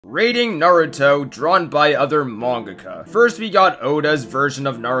Rating Naruto, drawn by other mangaka. First we got Oda's version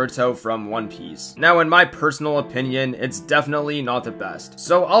of Naruto from One Piece. Now in my personal opinion, it's definitely not the best,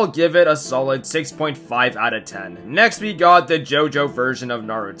 so I'll give it a solid 6.5 out of 10. Next we got the JoJo version of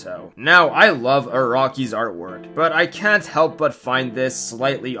Naruto. Now I love Araki's artwork, but I can't help but find this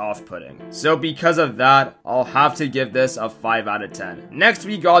slightly off-putting. So because of that, I'll have to give this a 5 out of 10. Next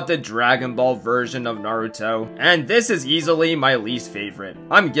we got the Dragon Ball version of Naruto, and this is easily my least favorite.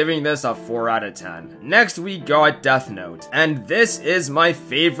 I'm giving this a 4 out of 10. Next we got Death Note, and this is my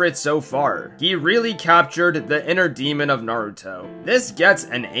favorite so far. He really captured the inner demon of Naruto. This gets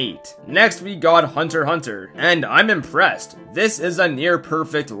an 8. Next we got Hunter x Hunter, and I'm impressed. This is a near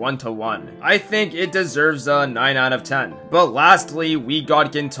perfect 1-to-1. I think it deserves a 9 out of 10. But lastly, we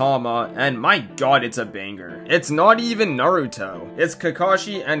got Gintama, and my god, it's a banger. It's not even Naruto. It's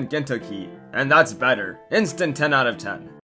Kakashi and Gintoki, and that's better. Instant 10 out of 10.